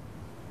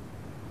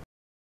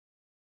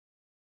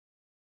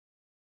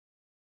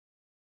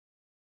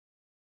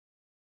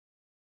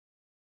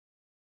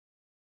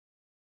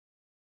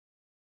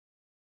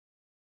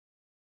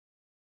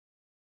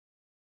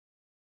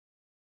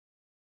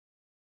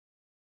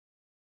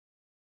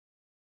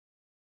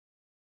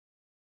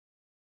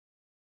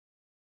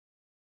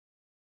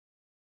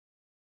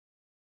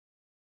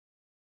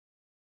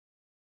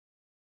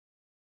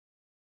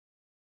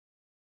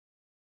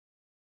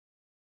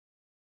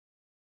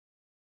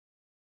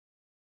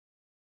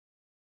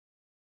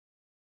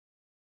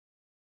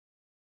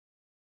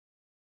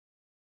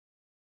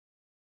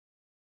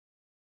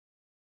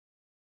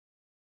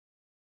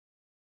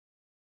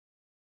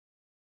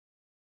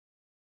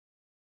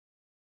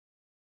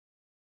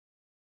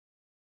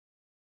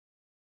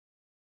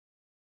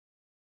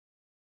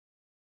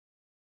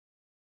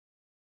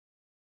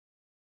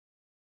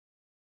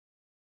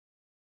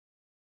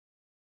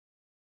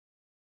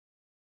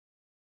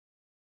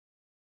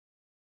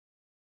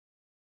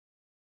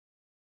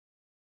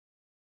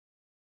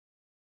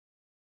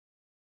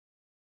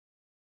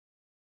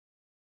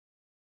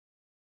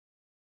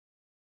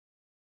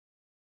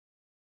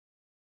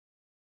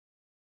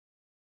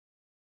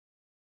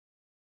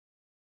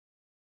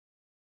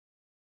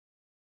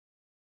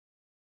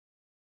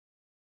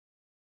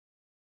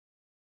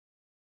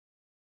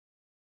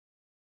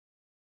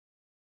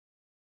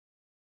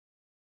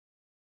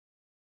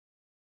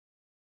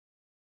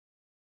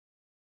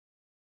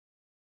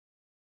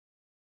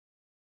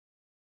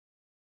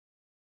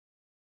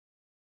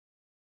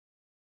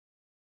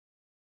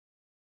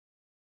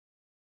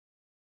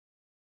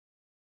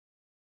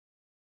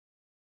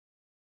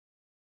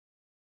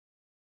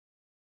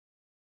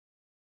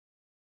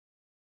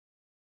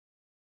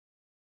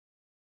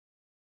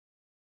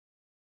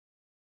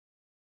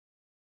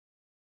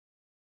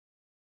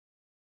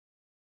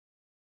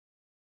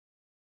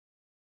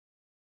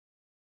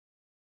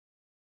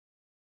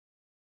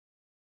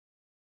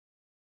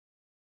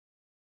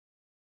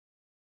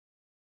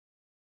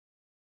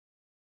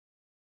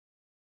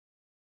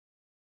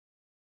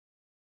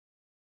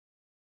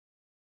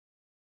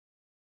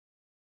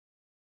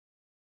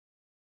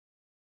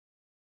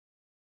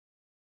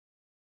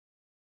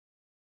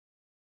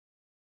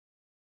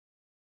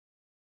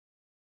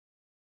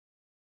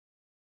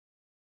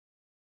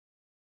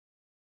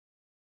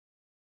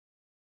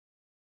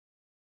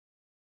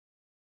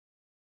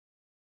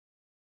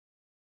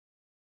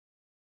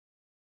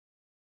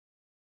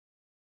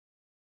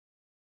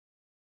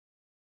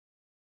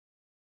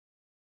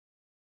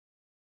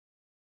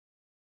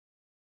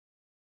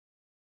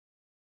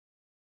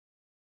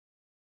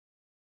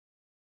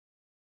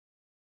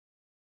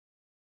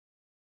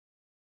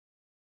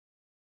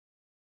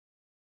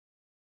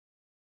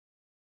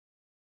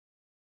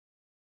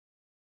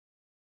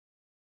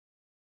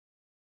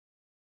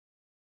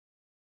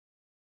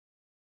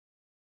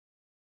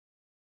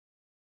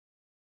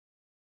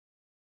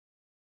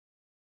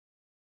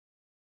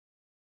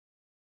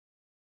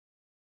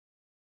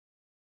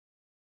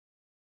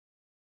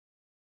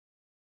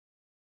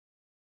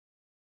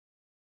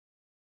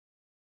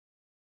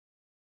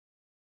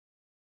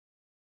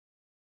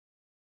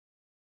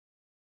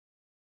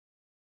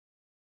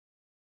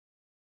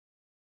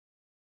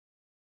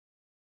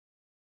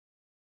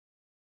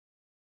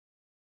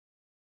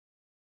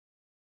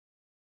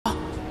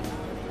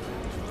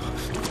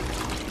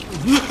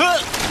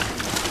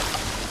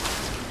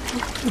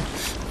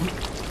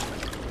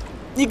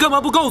你干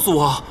嘛不告诉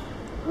我？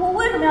我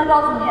为什么要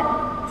告诉你？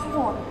这是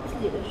我自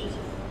己的事情。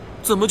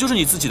怎么就是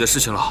你自己的事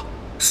情了？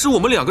是我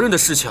们2个人的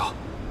事情。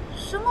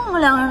什么我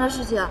们2个人的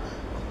事情？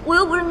我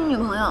又不是你女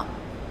朋友。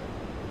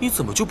你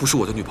怎么就不是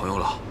我的女朋友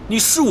了？你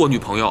是我女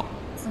朋友。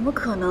怎么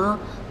可能？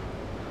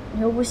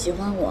你又不喜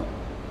欢我。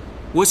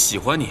我喜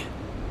欢你。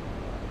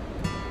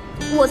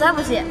我才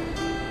不信。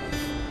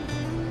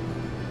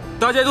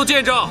大家都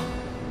见证，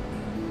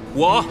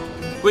我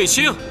卫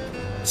青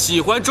喜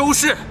欢周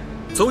氏。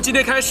从今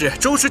天开始，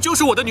周氏就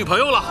是我的女朋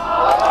友了。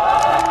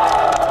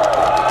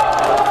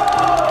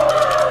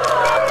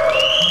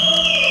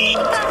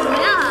怎么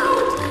样啊？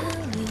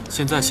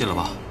现在信了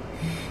吧？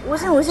我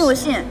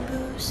信。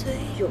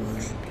就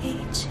是。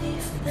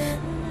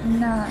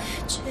那，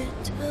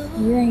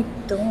你愿意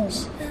等我吗？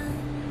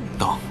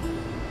等，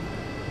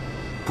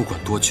不管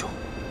多久，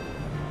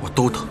我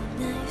都等。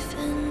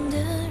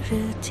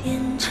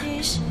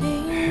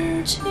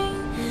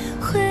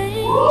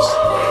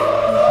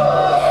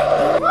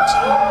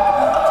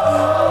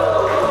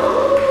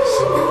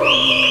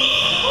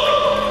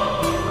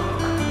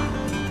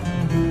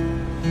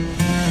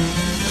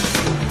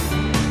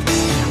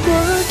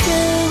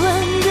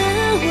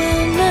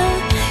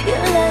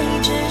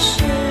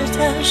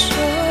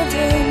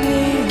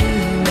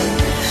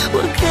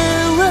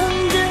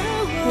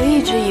我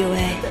一直以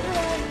为，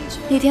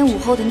那天午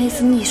后的那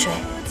次溺水，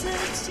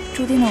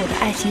注定了我的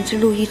爱情之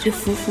路一直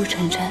浮浮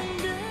沉沉。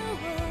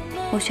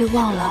我却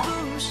忘了，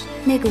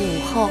那个午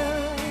后，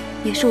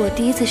也是我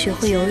第一次学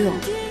会游泳。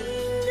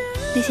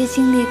那些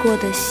经历过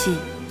的喜、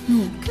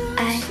怒、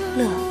哀、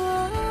乐，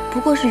不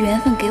过是缘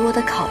分给我的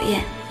考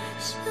验。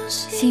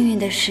幸运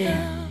的是，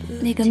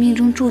那个命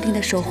中注定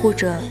的守护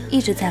者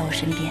一直在我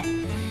身边，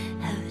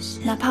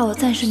哪怕我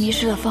暂时迷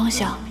失了方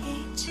向，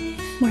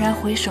蓦然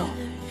回首，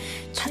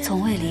他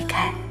从未离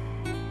开。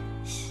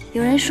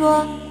有人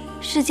说，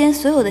世间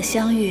所有的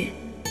相遇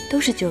都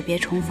是久别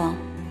重逢。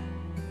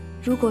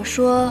如果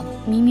说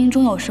冥冥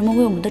中有什么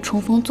为我们的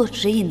重逢做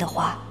指引的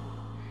话，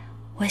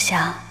我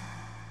想，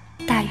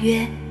大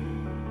约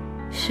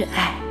是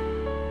爱。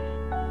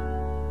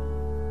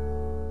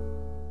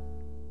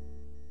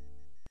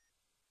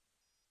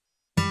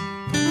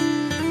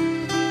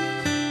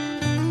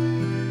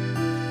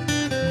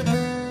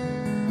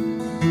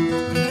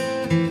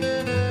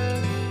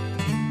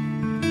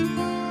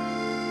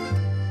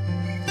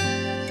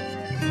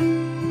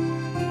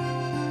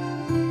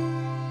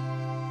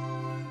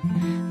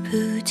不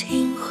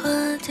听话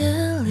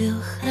的刘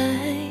海，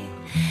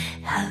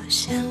好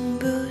像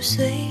不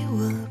随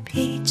我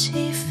脾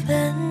气，反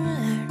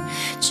而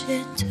却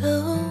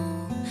都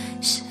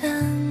像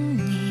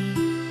你。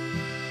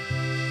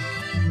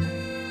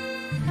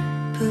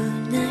不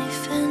耐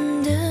烦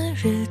的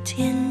热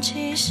天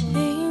气，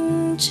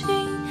心情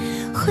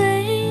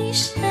会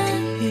下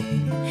雨，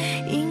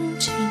阴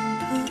晴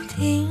不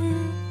定，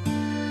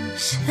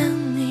想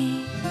你。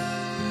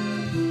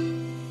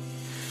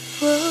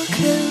我渴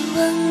望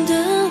的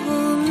我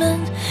们，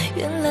原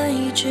来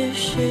只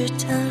是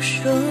他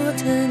说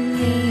的你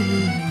们。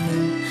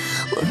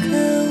我渴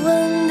望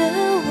的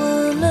我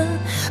们，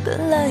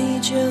本来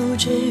就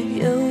只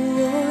有我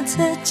自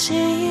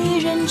己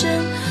认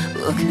真。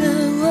我渴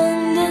望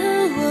的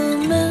我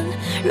们，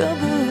若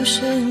不是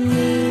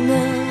你那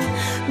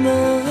么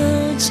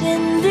坚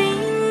定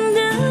的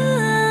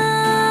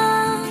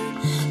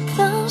告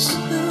诉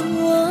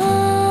我，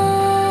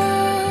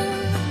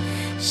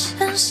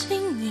相信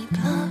你吧。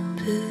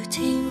不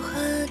听话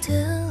的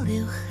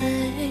刘海，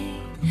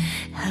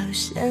好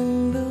像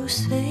不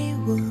随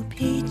我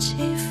脾气，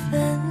反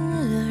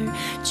而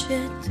却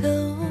都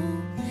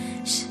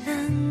像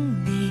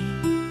你。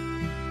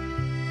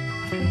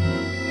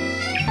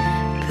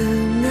不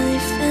耐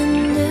烦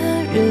的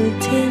热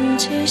天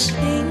气，心